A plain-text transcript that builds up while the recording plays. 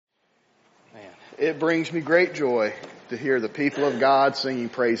It brings me great joy to hear the people of God singing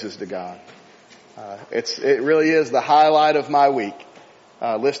praises to God. It really is the highlight of my week.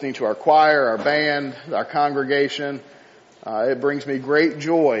 Listening to our choir, our band, our congregation. It brings me great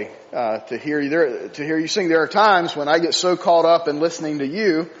joy to hear you sing. There are times when I get so caught up in listening to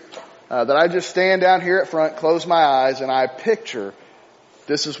you that I just stand down here at front, close my eyes, and I picture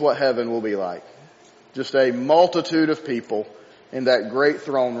this is what heaven will be like. Just a multitude of people in that great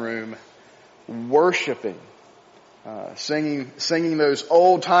throne room worshiping, singing those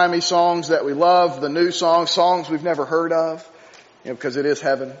old-timey songs that we love, the new songs we've never heard of, because it is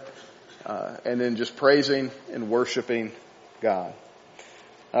heaven, and then just praising and worshiping God.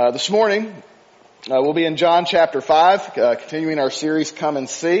 This morning, we'll be in John chapter 5, continuing our series, Come and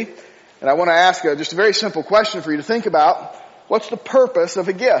See. And I want to ask just a very simple question for you to think about. What's the purpose of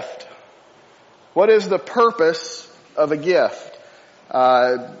a gift? What is the purpose of a gift?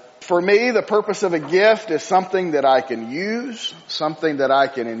 For me, the purpose of a gift is something that I can use, something that I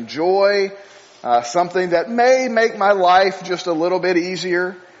can enjoy, something that may make my life just a little bit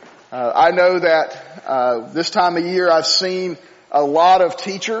easier. I know that this time of year I've seen a lot of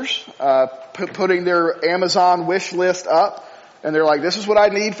teachers putting their Amazon wish list up, and they're like, this is what I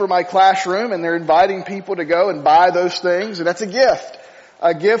need for my classroom, and they're inviting people to go and buy those things, and that's a gift.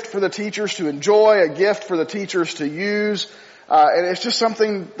 A gift for the teachers to enjoy, a gift for the teachers to use, and it's just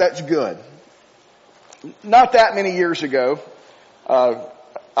something that's good. Not that many years ago,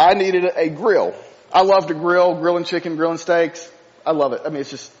 I needed a grill. I love to grill, grilling chicken, grilling steaks. I love it. I mean,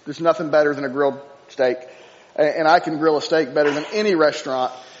 there's nothing better than a grilled steak. And I can grill a steak better than any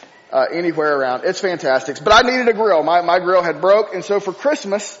restaurant, anywhere around. It's fantastic. But I needed a grill. My grill had broke. And so for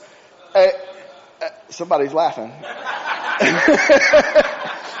Christmas, somebody's laughing.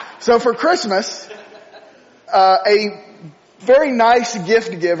 So for Christmas, a very nice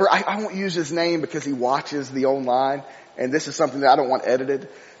gift giver, I won't use his name because he watches the online, and this is something that I don't want edited,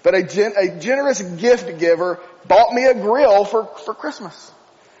 but a generous gift giver bought me a grill for Christmas.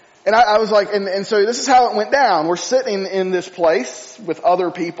 And I was like, and so this is how it went down. We're sitting in this place with other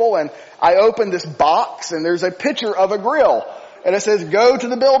people, and I opened this box, and there's a picture of a grill, and it says, go to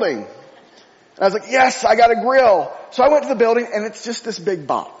the building. And I was like, yes, I got a grill. So I went to the building, and it's just this big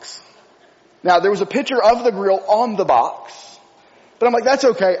box. Now, there was a picture of the grill on the box, but I'm like, that's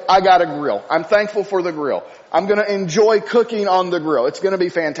okay. I got a grill. I'm thankful for the grill. I'm going to enjoy cooking on the grill. It's going to be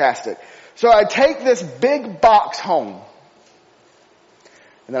fantastic. So I take this big box home,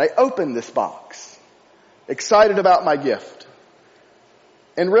 and then I open this box, excited about my gift,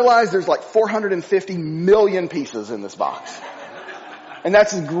 and realize there's like 450 million pieces in this box. And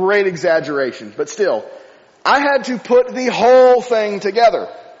that's a great exaggeration, but still, I had to put the whole thing together.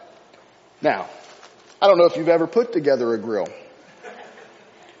 Now, I don't know if you've ever put together a grill.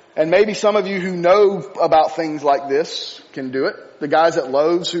 And maybe some of you who know about things like this can do it. The guys at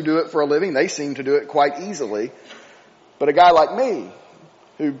Lowe's who do it for a living, they seem to do it quite easily. But a guy like me,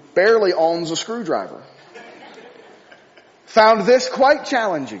 who barely owns a screwdriver, found this quite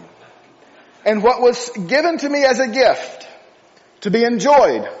challenging. And what was given to me as a gift, to be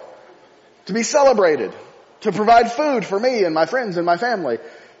enjoyed, to be celebrated, to provide food for me and my friends and my family,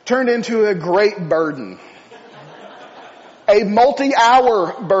 turned into a great burden. A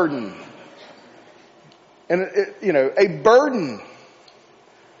multi-hour burden. And, a burden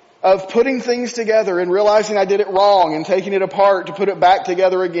of putting things together and realizing I did it wrong and taking it apart to put it back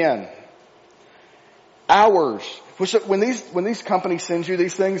together again. Hours. When these companies send you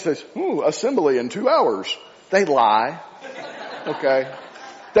these things, it says, assembly in 2 hours. They lie. Okay.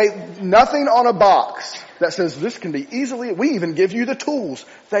 Nothing on a box that says this can be easily, we even give you the tools.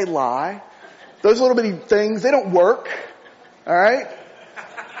 They lie. Those little bitty things, they don't work. Alright?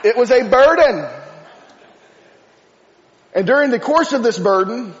 It was a burden. And during the course of this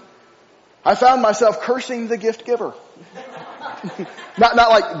burden, I found myself cursing the gift giver. not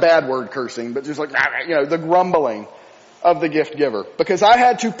like bad word cursing, but just like, the grumbling of the gift giver. Because I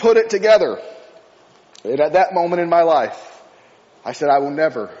had to put it together. And at that moment in my life, I said, I will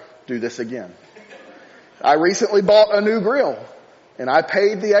never do this again. I recently bought a new grill, and I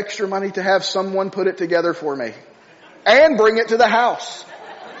paid the extra money to have someone put it together for me and bring it to the house.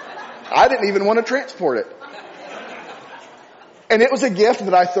 I didn't even want to transport it. And it was a gift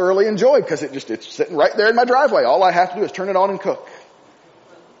that I thoroughly enjoyed because it's sitting right there in my driveway. All I have to do is turn it on and cook.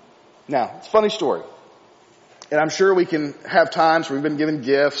 Now, it's a funny story. And I'm sure we can have times where we've been given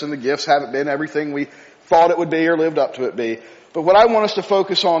gifts and the gifts haven't been everything we thought it would be or lived up to it be. But what I want us to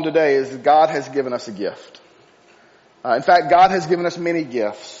focus on today is that God has given us a gift. In fact, God has given us many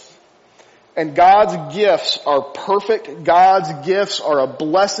gifts. And God's gifts are perfect. God's gifts are a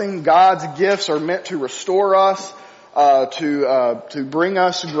blessing. God's gifts are meant to restore us, to bring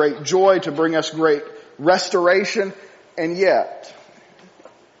us great joy, to bring us great restoration. And yet,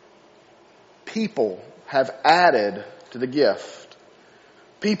 people have added to the gift.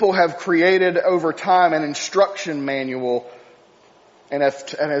 People have created over time an instruction manual,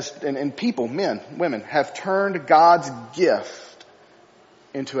 and people, men, women, have turned God's gift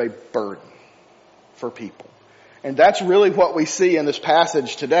into a burden for people. And that's really what we see in this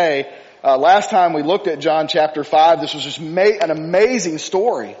passage today. Last time we looked at John chapter 5, this was just an amazing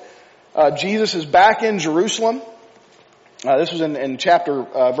story. Jesus is back in Jerusalem. This was in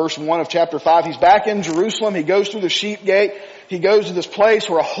verse 1 of chapter 5. He's back in Jerusalem. He goes through the sheep gate. He goes to this place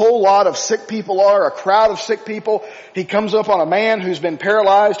where a whole lot of sick people are, a crowd of sick people. He comes up on a man who's been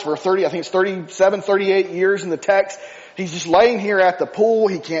paralyzed for 38 years in the text. He's just laying here at the pool.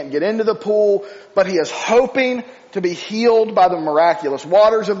 He can't get into the pool, but he is hoping to be healed by the miraculous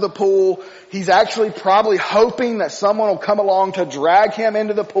waters of the pool. He's actually probably hoping that someone will come along to drag him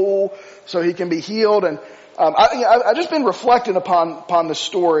into the pool so he can be healed. And I've just been reflecting upon the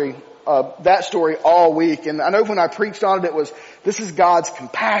story, that story all week. And I know when I preached on it, this is God's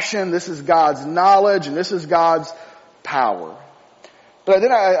compassion, this is God's knowledge, and this is God's power. But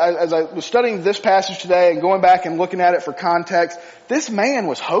then as I was studying this passage today and going back and looking at it for context, this man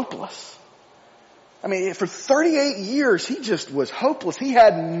was hopeless. I mean, for 38 years, he just was hopeless. He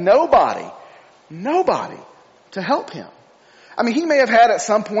had nobody to help him. I mean, he may have had at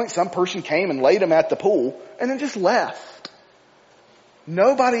some point, some person came and laid him at the pool and then just left.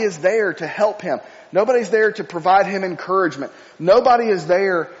 Nobody is there to help him. Nobody's there to provide him encouragement. Nobody is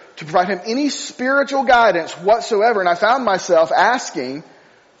there to provide him any spiritual guidance whatsoever. And I found myself asking,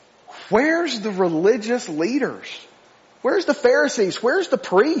 where's the religious leaders? Where's the Pharisees? Where's the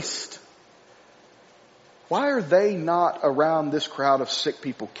priest? Why are they not around this crowd of sick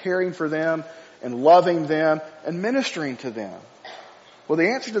people, caring for them and loving them and ministering to them? Well, the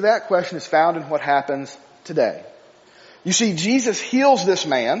answer to that question is found in what happens today. You see, Jesus heals this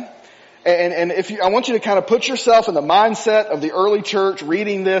man. And I want you to kind of put yourself in the mindset of the early church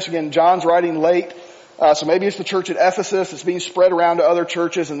reading this. Again, John's writing late. So maybe it's the church at Ephesus. It's being spread around to other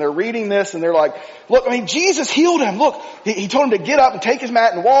churches, and they're reading this and they're like, look, I mean, Jesus healed him. Look, he told him to get up and take his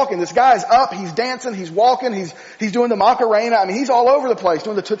mat and walk. And this guy's up. He's dancing. He's walking. He's doing the Macarena. I mean, he's all over the place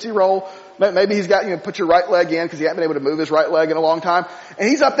doing the Tootsie Roll. Maybe he's got, put your right leg in because he hasn't been able to move his right leg in a long time. And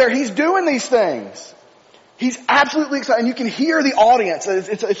he's up there. He's doing these things. He's absolutely excited. And you can hear the audience.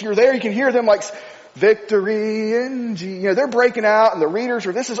 If you're there, you can hear them like, victory in Jesus. They're breaking out and the readers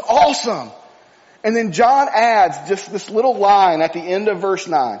are, this is awesome. And then John adds just this little line at the end of verse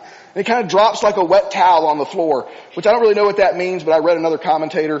 9. And it kind of drops like a wet towel on the floor, which I don't really know what that means, but I read another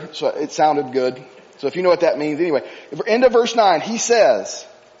commentator, so it sounded good. So if you know what that means, anyway. End of verse 9, he says,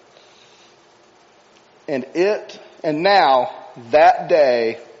 and now that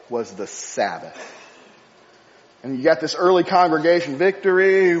day was the Sabbath. And you got this early congregation,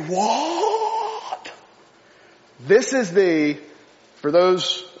 victory, what? This is for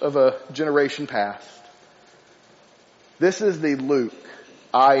those of a generation past, this is the Luke,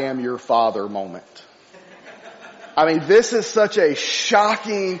 I am your father moment. I mean, this is such a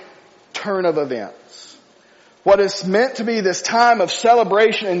shocking turn of events. What is meant to be this time of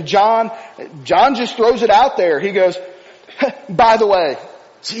celebration, and John just throws it out there. He goes, by the way,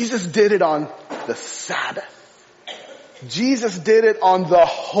 Jesus did it on the Sabbath. Jesus did it on the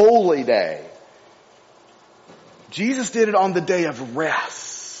holy day. Jesus did it on the day of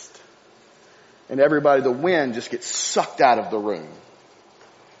rest. And everybody, the wind just gets sucked out of the room.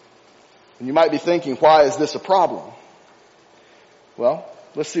 And you might be thinking, why is this a problem? Well,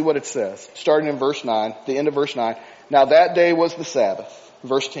 let's see what it says. Starting in verse 9, the end of verse 9. Now that day was the Sabbath.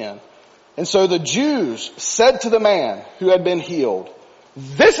 Verse 10. And so the Jews said to the man who had been healed,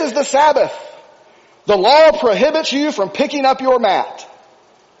 this is the Sabbath. The law prohibits you from picking up your mat.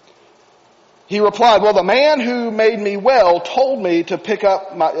 He replied, well, the man who made me well told me to pick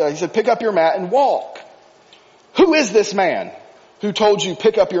up your mat and walk. Who is this man who told you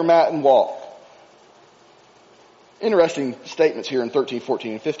pick up your mat and walk? Interesting statements here in 13,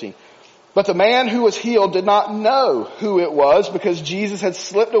 14, and 15. But the man who was healed did not know who it was because Jesus had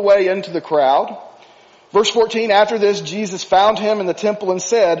slipped away into the crowd. Verse 14, after this, Jesus found him in the temple and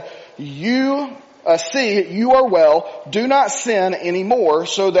said, see, you are well. Do not sin anymore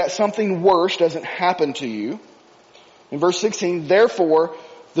so that something worse doesn't happen to you. In verse 16, therefore,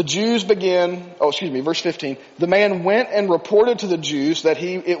 verse 15, the man went and reported to the Jews that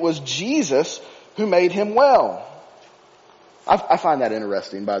it was Jesus who made him well. I find that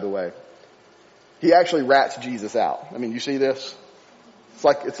interesting, by the way. He actually rats Jesus out. I mean, you see this?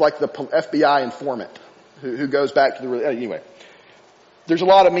 It's like the FBI informant who goes back to anyway. There's a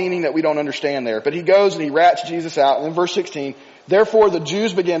lot of meaning that we don't understand there. But he goes and he rats Jesus out. And in verse 16, therefore the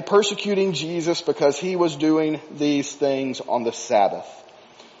Jews began persecuting Jesus because he was doing these things on the Sabbath.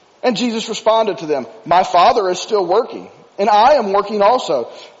 And Jesus responded to them, my Father is still working, and I am working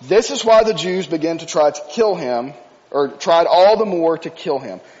also. This is why the Jews began to try to kill him, or tried all the more to kill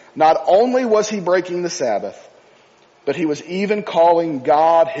him. Not only was he breaking the Sabbath, but he was even calling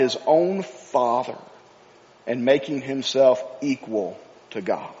God his own Father and making himself equal to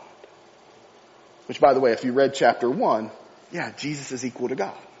God. Which, by the way, if you read chapter 1, yeah, Jesus is equal to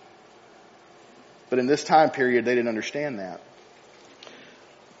God. But in this time period, they didn't understand that.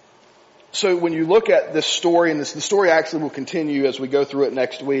 So when you look at this story, and the story actually will continue as we go through it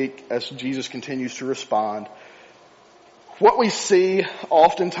next week, as Jesus continues to respond. What we see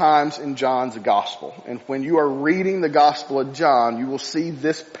oftentimes in John's gospel, and when you are reading the gospel of John, you will see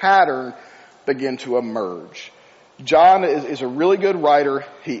this pattern begin to emerge. John is a really good writer.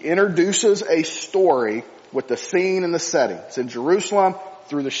 He introduces a story with the scene and the setting. It's in Jerusalem,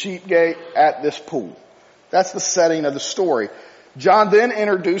 through the sheep gate, at this pool. That's the setting of the story. John then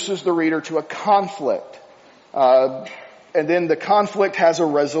introduces the reader to a conflict. And then the conflict has a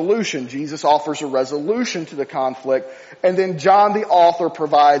resolution. Jesus offers a resolution to the conflict. And then John, the author,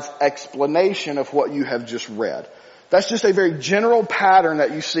 provides explanation of what you have just read. That's just a very general pattern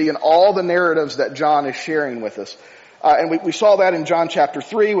that you see in all the narratives that John is sharing with us. And we saw that in John chapter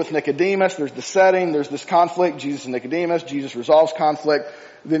 3 with Nicodemus. There's the setting, there's this conflict, Jesus and Nicodemus, Jesus resolves conflict.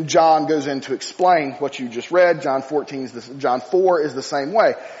 Then John goes in to explain what you just read. John 4 is the same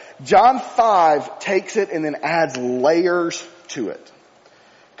way. John 5 takes it and then adds layers to it.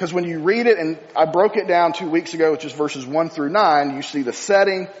 Because when you read it, and I broke it down 2 weeks ago, which is verses 1 through 9, you see the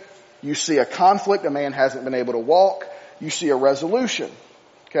setting, you see a conflict, a man hasn't been able to walk, you see a resolution.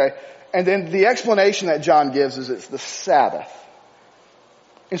 Okay? And then the explanation that John gives is it's the Sabbath.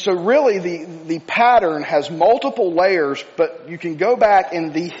 And so really the pattern has multiple layers, but you can go back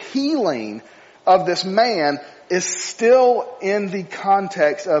and the healing of this man is still in the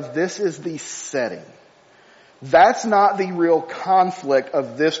context of this is the setting. That's not the real conflict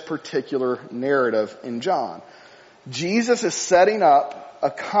of this particular narrative in John. Jesus is setting up a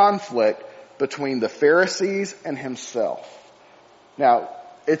conflict between the Pharisees and himself. Now,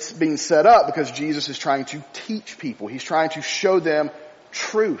 it's being set up because Jesus is trying to teach people. He's trying to show them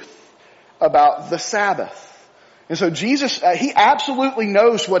truth about the Sabbath. And so Jesus, he absolutely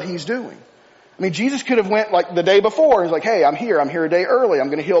knows what he's doing. I mean, Jesus could have went like the day before. He's like, hey, I'm here a day early. I'm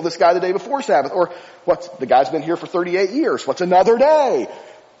going to heal this guy the day before Sabbath. Or the guy's been here for 38 years. What's another day?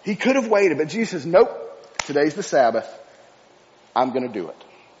 He could have waited, but Jesus says, nope, today's the Sabbath. I'm going to do it.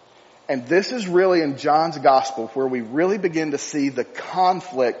 And this is really in John's gospel where we really begin to see the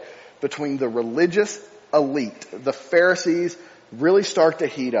conflict between the religious elite, the Pharisees, really start to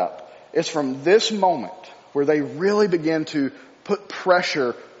heat up. It's from this moment where they really begin to put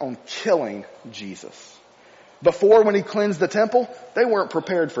pressure on killing Jesus. Before, when he cleansed the temple, they weren't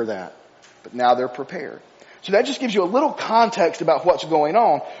prepared for that. But now they're prepared. So that just gives you a little context about what's going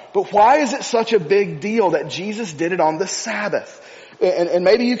on. But why is it such a big deal that Jesus did it on the Sabbath? And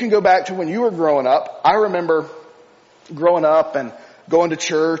maybe you can go back to when you were growing up. I remember growing up and going to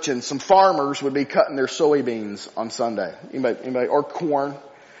church, and some farmers would be cutting their soybeans on Sunday. Anybody, or corn.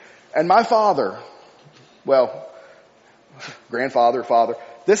 And my father, grandfather, father,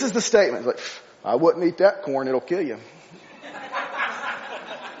 this is the statement. Like, I wouldn't eat that corn, it'll kill you.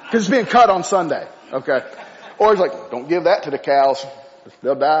 Because it's being cut on Sunday. Okay. Or he's like, don't give that to the cows.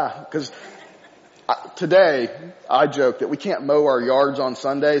 They'll die. Because today, I joke that we can't mow our yards on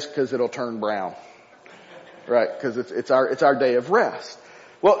Sundays because it'll turn brown. Right? Because it's our day of rest.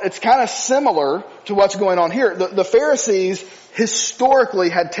 Well, it's kind of similar to what's going on here. The Pharisees historically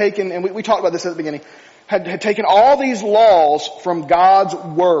had taken, and we talked about this at the beginning, had taken all these laws from God's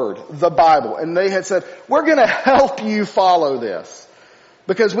Word, the Bible, and they had said, we're going to help you follow this.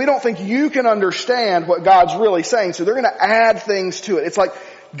 Because we don't think you can understand what God's really saying, so they're going to add things to it. It's like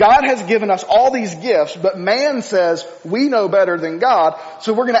God has given us all these gifts, but man says we know better than God,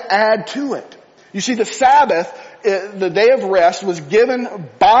 so we're going to add to it. You see, the Sabbath, the day of rest, was given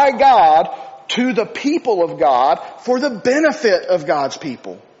by God to the people of God for the benefit of God's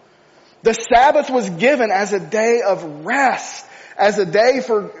people. The Sabbath was given as a day of rest, as a day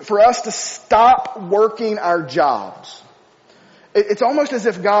for us to stop working our jobs. It's almost as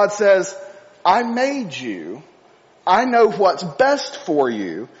if God says, I made you, I know what's best for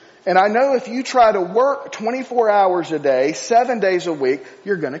you, and I know if you try to work 24 hours a day, 7 days a week,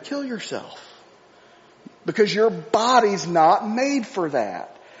 you're going to kill yourself. because your body's not made for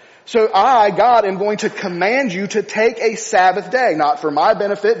that. So I, God, am going to command you to take a Sabbath day, not for my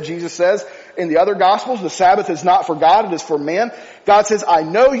benefit. Jesus says in the other Gospels, the Sabbath is not for God, it is for men. God says, I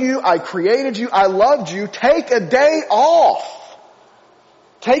know you, I created you, I loved you, take a day off.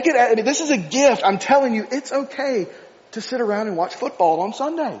 Take it, I mean, this is a gift. I'm telling you, it's okay to sit around and watch football on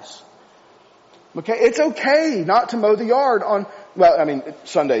Sundays. Okay, it's okay not to mow the yard on, well, I mean,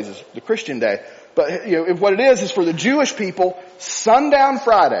 Sundays is the Christian day. But, you know, what it is for the Jewish people, sundown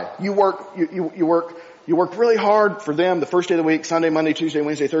Friday. You work really hard for them the first day of the week, Sunday, Monday, Tuesday,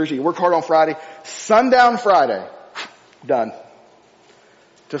 Wednesday, Thursday. You work hard on Friday. Sundown Friday, done.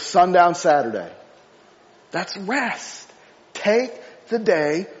 To sundown Saturday. That's rest. Take the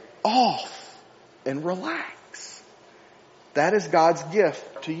day off and relax. That is God's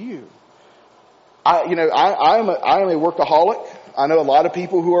gift to you. I am a workaholic. I know a lot of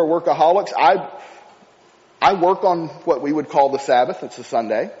people who are workaholics. I work on what we would call the Sabbath. It's a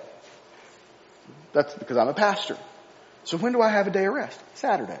Sunday. That's because I'm a pastor. So when do I have a day of rest?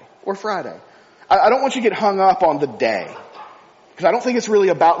 Saturday or Friday. I don't want you to get hung up on the day. Because I don't think it's really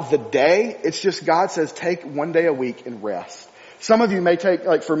about the day. It's just God says take one day a week and rest. Some of you may take,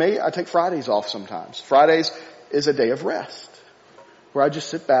 like for me, I take Fridays off sometimes. Fridays is a day of rest. Where I just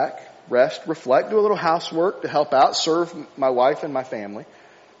sit back, rest, reflect, do a little housework to help out, serve my wife and my family.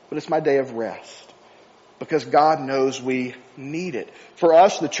 But it's my day of rest. Because God knows we need it. For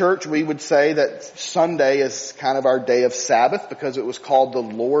us, the church, we would say that Sunday is kind of our day of Sabbath because it was called the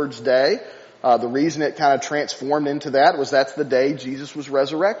Lord's Day. The reason it kind of transformed into that was that's the day Jesus was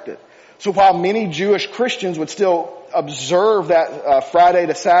resurrected. So while many Jewish Christians would still observe that Friday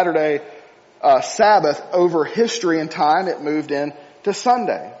to Saturday Sabbath, over history and time it moved in to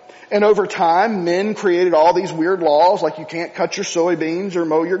Sunday. And over time, men created all these weird laws like you can't cut your soybeans or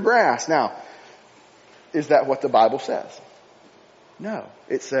mow your grass. Now, is that what the Bible says? No.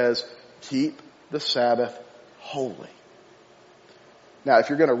 It says, keep the Sabbath holy. Now, if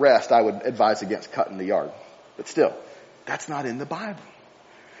you're going to rest, I would advise against cutting the yard. But still, that's not in the Bible.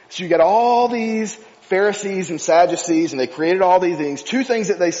 So you got all these Pharisees and Sadducees, and they created all these things. Two things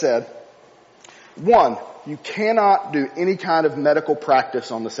that they said. One, you cannot do any kind of medical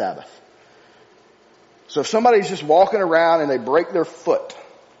practice on the Sabbath. So if somebody's just walking around and they break their foot,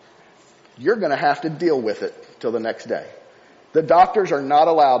 you're going to have to deal with it till the next day. The doctors are not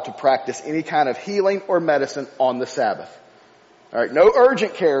allowed to practice any kind of healing or medicine on the Sabbath. All right, no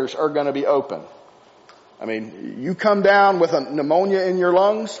urgent cares are going to be open. I mean, you come down with a pneumonia in your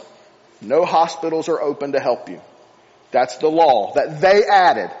lungs, no hospitals are open to help you. That's the law that they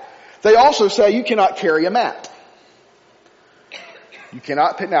added. They also say you cannot carry a mat. You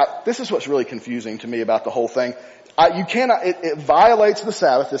cannot pick. Now, this is what's really confusing to me about the whole thing. You cannot, it violates the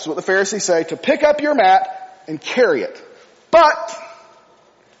Sabbath. This is what the Pharisees say, to pick up your mat and carry it. But,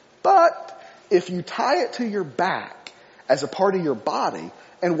 if you tie it to your back as a part of your body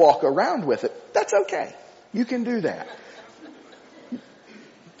and walk around with it, that's okay. You can do that.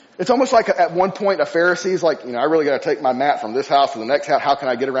 It's almost like at one point a Pharisee's like, I really got to take my mat from this house to the next house. How can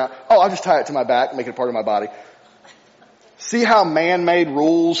I get around? Oh, I'll just tie it to my back, make it a part of my body. See how man-made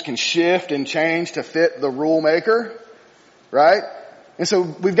rules can shift and change to fit the rule maker? Right? And so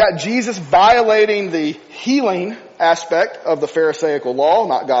we've got Jesus violating the healing aspect of the Pharisaical law,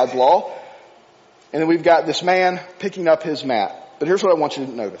 not God's law. And then we've got this man picking up his mat. But here's what I want you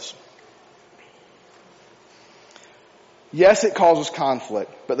to notice. Yes, it causes conflict,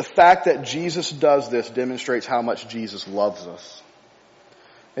 but the fact that Jesus does this demonstrates how much Jesus loves us.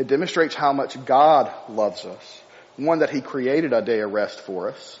 It demonstrates how much God loves us. One, that He created a day of rest for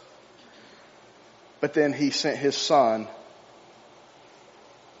us. But then He sent His Son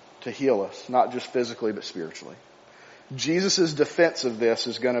to heal us, not just physically, but spiritually. Jesus' defense of this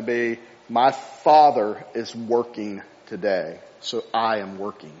is going to be, my Father is working today, so I am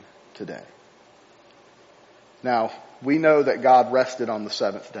working today. Now, we know that God rested on the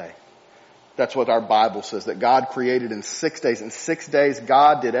seventh day. That's what our Bible says, that God created in 6 days. In 6 days,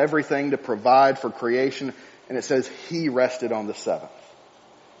 God did everything to provide for creation, and it says He rested on the seventh.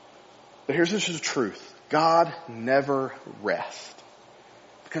 But here's the truth. God never rests.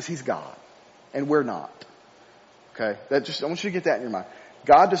 Because He's God. And we're not. Okay? I want you to get that in your mind.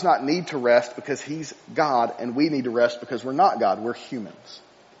 God does not need to rest because He's God, and we need to rest because we're not God. We're humans.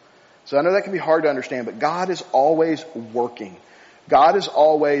 So I know that can be hard to understand, but God is always working. God is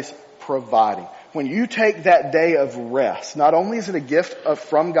always providing. When you take that day of rest, not only is it a gift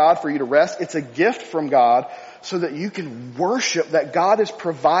from God for you to rest, it's a gift from God so that you can worship that God is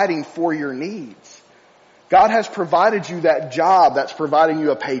providing for your needs. God has provided you that job that's providing you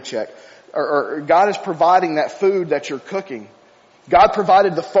a paycheck. or God is providing that food that you're cooking. God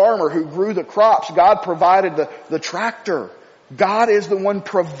provided the farmer who grew the crops. God provided the tractor. God is the one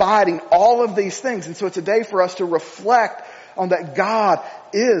providing all of these things. And so it's a day for us to reflect on that God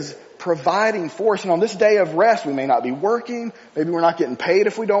is providing for us. And on this day of rest, we may not be working. Maybe we're not getting paid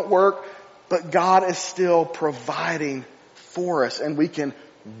if we don't work. But God is still providing for us. And we can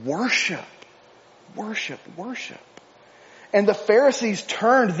worship. And the Pharisees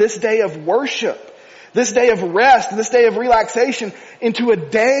turned this day of worship, this day of rest, this day of relaxation into a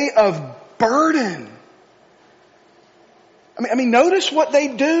day of burden. I mean, notice what they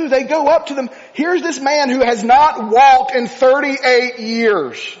do. They go up to them. Here's this man who has not walked in 38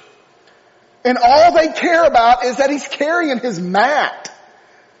 years. And all they care about is that he's carrying his mat.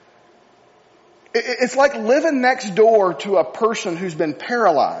 It's like living next door to a person who's been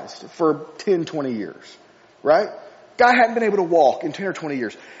paralyzed for 10, 20 years, right? Guy hadn't been able to walk in 10 or 20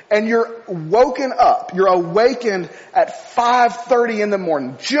 years. And you're woken up, you're awakened at 5:30 in the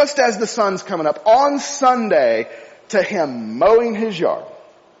morning, just as the sun's coming up on Sunday, to him mowing his yard.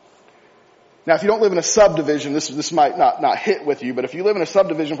 Now, if you don't live in a subdivision, this might not hit with you, but if you live in a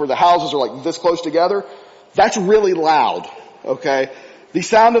subdivision where the houses are like this close together, that's really loud, okay? The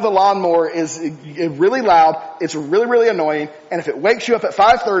sound of the lawnmower is really loud. It's really, really annoying. And if it wakes you up at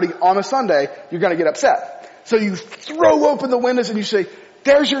 5:30 on a Sunday, you're going to get upset. So you throw open the windows and you say,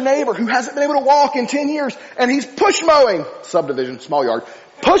 there's your neighbor who hasn't been able to walk in 10 years. And he's push mowing, subdivision, small yard,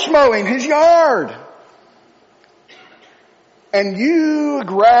 push mowing his yard. And you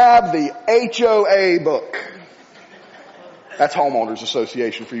grab the HOA book. That's Homeowners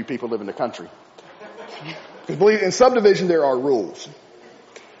Association for you people who live in the country. Because believe in subdivision there are rules.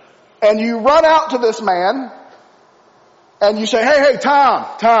 And you run out to this man and you say, hey,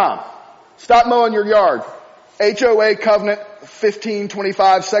 Tom, stop mowing your yard. HOA Covenant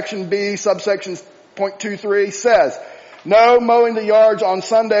 1525 Section B, subsection .23 says, no mowing the yards on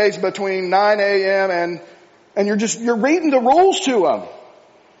Sundays between 9 a.m. and you're reading the rules to him.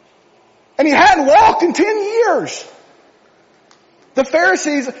 And he hadn't walked in 10 years. The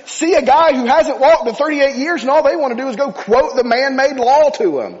Pharisees see a guy who hasn't walked in 38 years and all they want to do is go quote the man-made law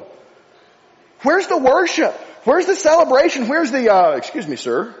to him. Where's the worship? Where's the celebration? Where's the, excuse me,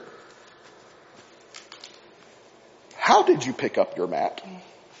 sir. How did you pick up your mat?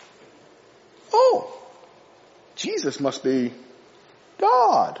 Oh, Jesus must be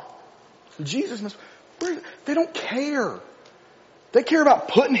God. They don't care. They care about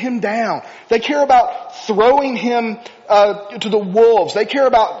putting him down. They care about throwing him to the wolves. They care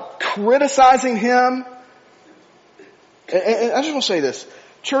about criticizing him. And I just want to say this.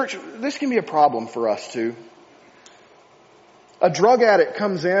 Church, this can be a problem for us too. A drug addict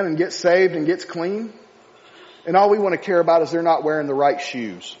comes in and gets saved and gets clean, and all we want to care about is they're not wearing the right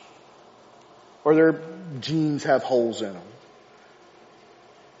shoes, or their jeans have holes in them.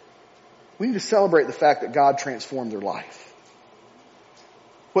 We need to celebrate the fact that God transformed their life.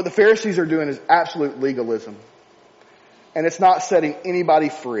 What the Pharisees are doing is absolute legalism. And it's not setting anybody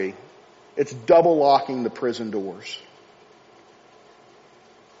free. It's double locking the prison doors.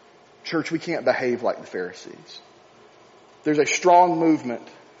 Church, we can't behave like the Pharisees. There's a strong movement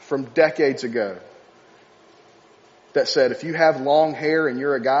from decades ago that said if you have long hair and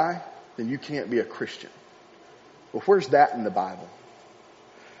you're a guy, then you can't be a Christian. Well, where's that in the Bible?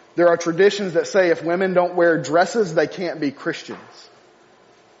 There are traditions that say if women don't wear dresses, they can't be Christians.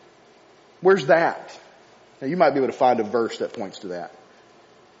 Where's that? Now, you might be able to find a verse that points to that.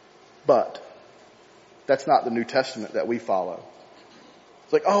 But that's not the New Testament that we follow.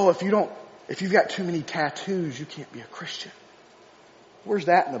 It's like, oh, if you've got too many tattoos, you can't be a Christian. Where's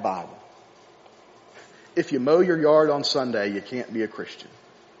that in the Bible? If you mow your yard on Sunday, you can't be a Christian.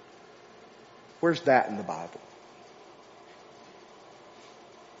 Where's that in the Bible?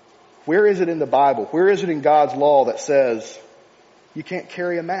 Where is it in the Bible? Where is it in God's law that says you can't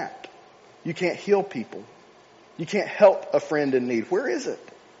carry a mat? You can't heal people. You can't help a friend in need. Where is it?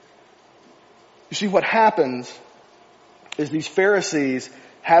 You see, what happens is these Pharisees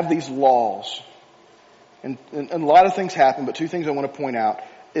have these laws. And a lot of things happen, but two things I want to point out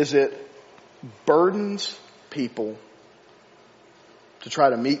is it burdens people to try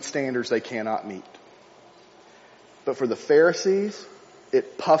to meet standards they cannot meet. But for the Pharisees,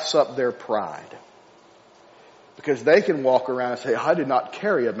 it puffs up their pride. Because they can walk around and say, I did not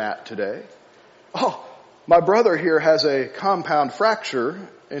carry a mat today. Oh, my brother here has a compound fracture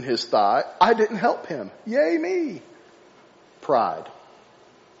in his thigh. I didn't help him. Yay me. Pride.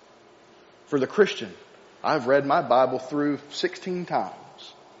 For the Christian, I've read my Bible through 16 times.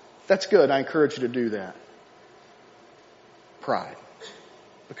 That's good. I encourage you to do that. Pride.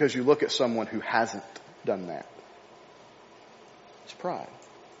 because you look at someone who hasn't done that. It's pride.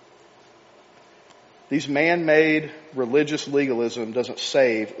 These man-made religious legalism doesn't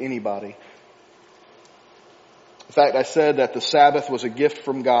save anybody. In fact, I said that the Sabbath was a gift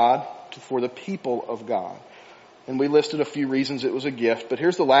from God for the people of God. And we listed a few reasons it was a gift, but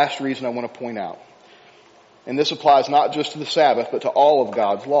here's the last reason I want to point out. And this applies not just to the Sabbath, but to all of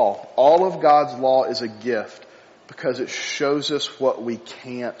God's law. All of God's law is a gift because it shows us what we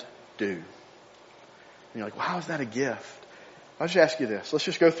can't do. And you're like, well, how is that a gift? I'll just ask you this. Let's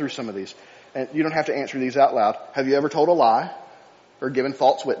just go through some of these. And you don't have to answer these out loud. Have you ever told a lie or given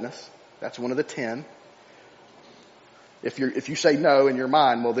false witness? That's one of the 10. If you say no in your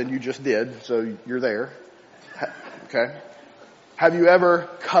mind, well, then you just did, so you're there. Okay. Have you ever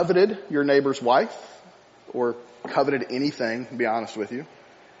coveted your neighbor's wife or coveted anything, to be honest with you?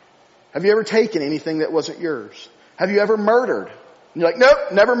 Have you ever taken anything that wasn't yours? Have you ever murdered? And you're like,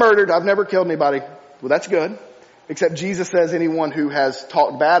 nope, never murdered. I've never killed anybody. Well, that's good. Except Jesus says anyone who has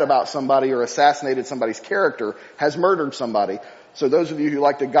talked bad about somebody or assassinated somebody's character has murdered somebody. So those of you who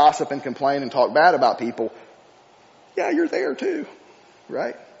like to gossip and complain and talk bad about people, yeah, you're there too,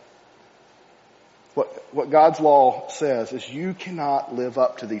 right? What God's law says is you cannot live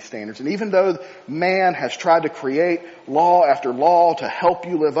up to these standards. And even though man has tried to create law after law to help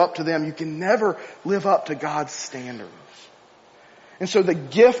you live up to them, you can never live up to God's standards. And so the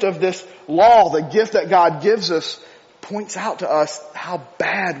gift of this law, the gift that God gives us, points out to us how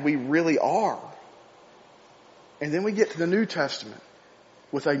bad we really are. And then we get to the New Testament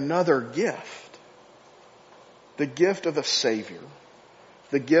with another gift. The gift of a Savior.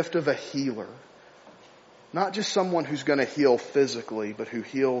 The gift of a healer. Not just someone who's going to heal physically, but who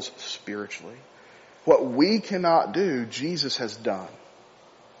heals spiritually. What we cannot do, Jesus has done.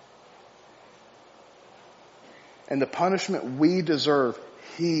 And the punishment we deserve,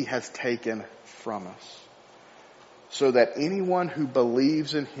 He has taken from us. So that anyone who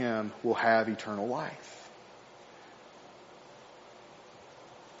believes in Him will have eternal life.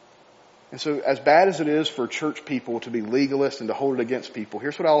 And so as bad as it is for church people to be legalists and to hold it against people,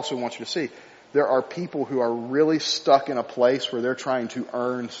 here's what I also want you to see. There are people who are really stuck in a place where they're trying to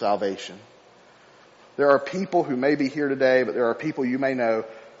earn salvation. There are people who may be here today, but there are people you may know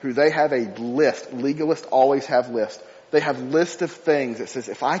who they have a list. Legalists always have lists. They have lists of things that says,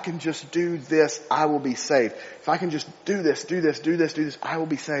 if I can just do this, I will be saved. If I can just do this, I will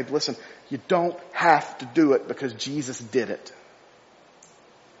be saved. Listen, you don't have to do it because Jesus did it.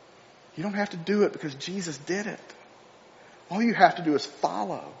 You don't have to do it because Jesus did it. All you have to do is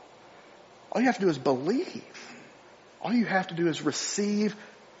follow. All you have to do is believe. All you have to do is receive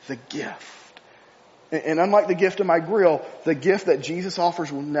the gift. And unlike the gift of my grill, the gift that Jesus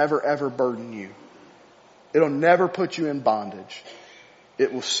offers will never ever burden you. It'll never put you in bondage.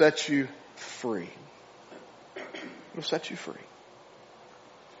 It will set you free. It'll set you free.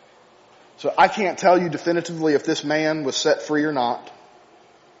 So I can't tell you definitively if this man was set free or not.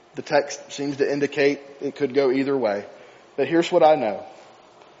 The text seems to indicate it could go either way. But here's what I know.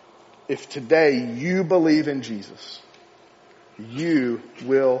 If today you believe in Jesus, you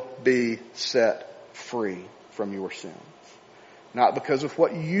will be set free from your sins. Not because of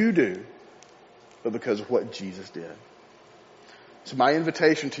what you do, but because of what Jesus did. So my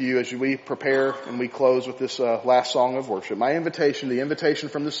invitation to you as we prepare and we close with this last song of worship, the invitation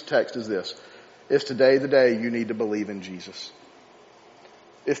from this text is this. Is today the day you need to believe in Jesus?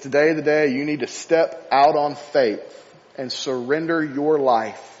 Is today the day you need to step out on faith and surrender your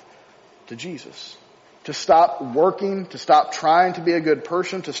life to Jesus? To stop working, to stop trying to be a good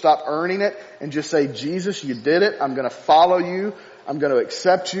person, to stop earning it, and just say, Jesus, you did it. I'm going to follow you. I'm going to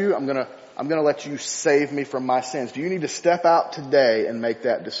accept you. I'm going to let you save me from my sins. Do you need to step out today and make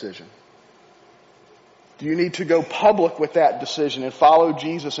that decision? Do you need to go public with that decision and follow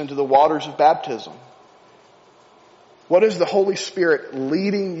Jesus into the waters of baptism? What is the Holy Spirit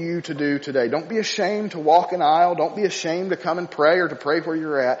leading you to do today? Don't be ashamed to walk an aisle. Don't be ashamed to come and pray or to pray where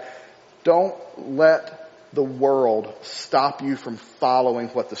you're at. Don't let the world stop you from following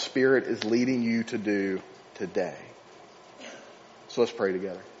what the Spirit is leading you to do today. So let's pray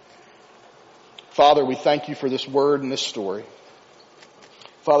together. Father, we thank you for this word and this story.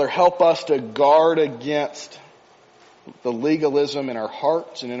 Father, help us to guard against the legalism in our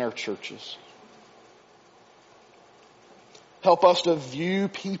hearts and in our churches. Help us to view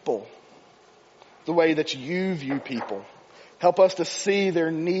people the way that you view people. Help us to see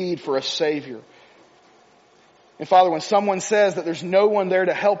their need for a Savior. And Father, when someone says that there's no one there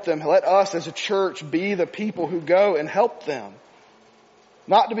to help them, let us as a church be the people who go and help them.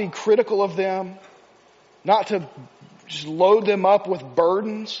 Not to be critical of them, not to just load them up with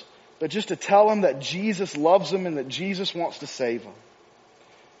burdens, but just to tell them that Jesus loves them and that Jesus wants to save them.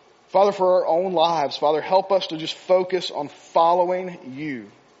 Father, for our own lives, Father, help us to just focus on following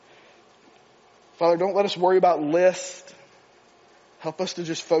you. Father, don't let us worry about lists. Help us to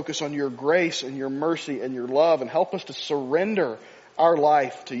just focus on your grace and your mercy and your love, and help us to surrender our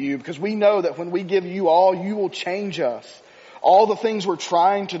life to you, because we know that when we give you all, you will change us. All the things we're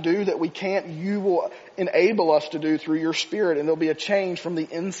trying to do that we can't, you will enable us to do through your Spirit, and there'll be a change from the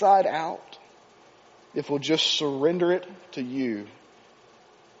inside out if we'll just surrender it to you.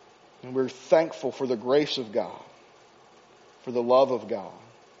 And we're thankful for the grace of God, for the love of God,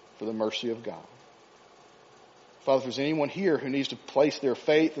 for the mercy of God. Father, if there's anyone here who needs to place their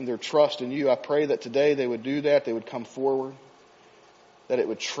faith and their trust in you, I pray that today they would do that, they would come forward, that it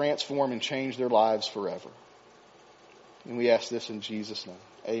would transform and change their lives forever. And we ask this in Jesus' name.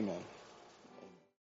 Amen.